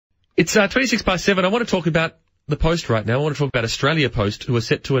It's 7:26. I want to talk about the Post right now. I want to talk about Australia Post, who are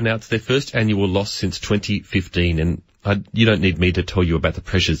set to announce their first annual loss since 2015. And you don't need me to tell you about the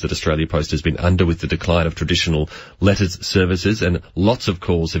pressures that Australia Post has been under with the decline of traditional letters services, and lots of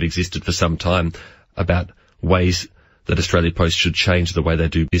calls have existed for some time about ways that Australia Post should change the way they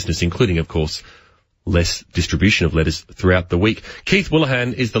do business, including, of course, less distribution of letters throughout the week. Keith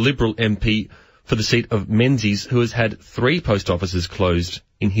Woolahan is the Liberal MP for the seat of Menzies, who has had 3 post offices closed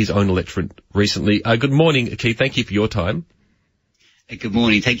in his own electorate recently. Good morning, Keith. Thank you for your time. Good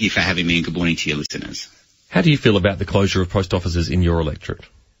morning. Thank you for having me, and good morning to your listeners. How do you feel about the closure of post offices in your electorate?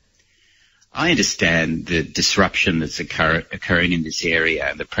 I understand the disruption that's occurring in this area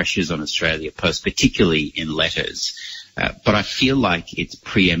and the pressures on Australia Post, particularly in letters. But I feel like it's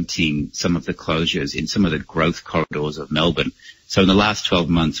preempting some of the closures in some of the growth corridors of Melbourne. So in the last 12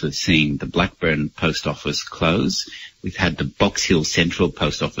 months, we've seen the Blackburn Post Office close. We've had the Box Hill Central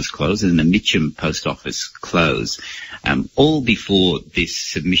Post Office close and the Mitcham Post Office close, all before this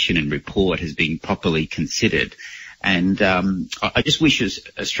submission and report has been properly considered. And I just wish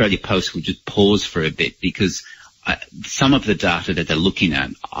Australia Post would just pause for a bit, because some of the data that they're looking at,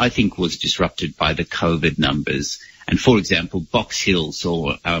 I think, was disrupted by the COVID numbers. And, for example, Box Hill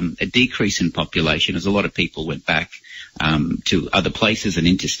saw a decrease in population as a lot of people went back to other places and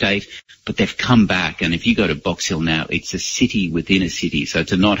interstate, but they've come back. And if you go to Box Hill now, it's a city within a city. So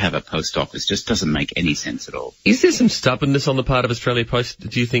to not have a post office just doesn't make any sense at all. Is there some stubbornness on the part of Australia Post,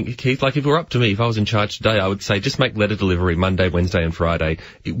 do you think, Keith? Like, if it were up to me, if I was in charge today, I would say just make letter delivery Monday, Wednesday and Friday.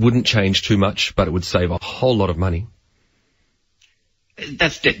 It wouldn't change too much, but it would save a whole lot of money.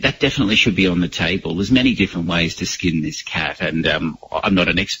 That definitely should be on the table. There's many different ways to skin this cat, and I'm not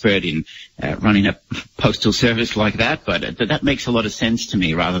an expert in running a postal service like that, but that makes a lot of sense to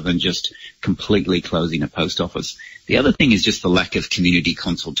me, rather than just completely closing a post office. The other thing is just the lack of community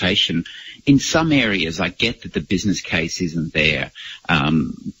consultation. In some areas, I get that the business case isn't there,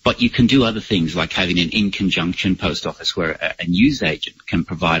 but you can do other things like having an in-conjunction post office where a newsagent can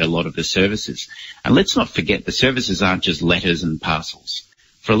provide a lot of the services. And let's not forget, the services aren't just letters and parcels.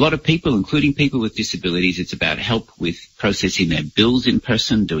 For a lot of people, including people with disabilities, it's about help with processing their bills in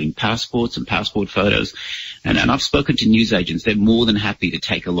person, doing passports and passport photos. And I've spoken to newsagents. They're more than happy to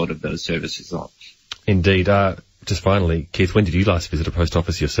take a lot of those services on. Indeed. Just finally, Keith, when did you last visit a post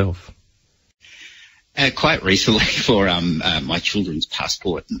office yourself? Quite recently, for my children's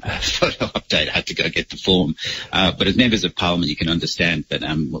passport photo update. I had to go get the form. But as members of Parliament, you can understand that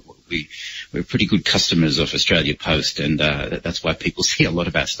we're pretty good customers of Australia Post, and that's why people see a lot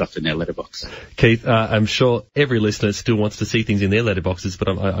of our stuff in their letterbox. Keith, I'm sure every listener still wants to see things in their letterboxes, but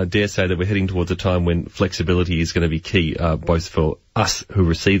I dare say that we're heading towards a time when flexibility is going to be key, both for us who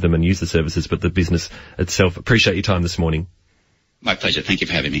receive them and use the services, but the business itself. Appreciate your time this morning. My pleasure. Thank you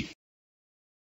for having me.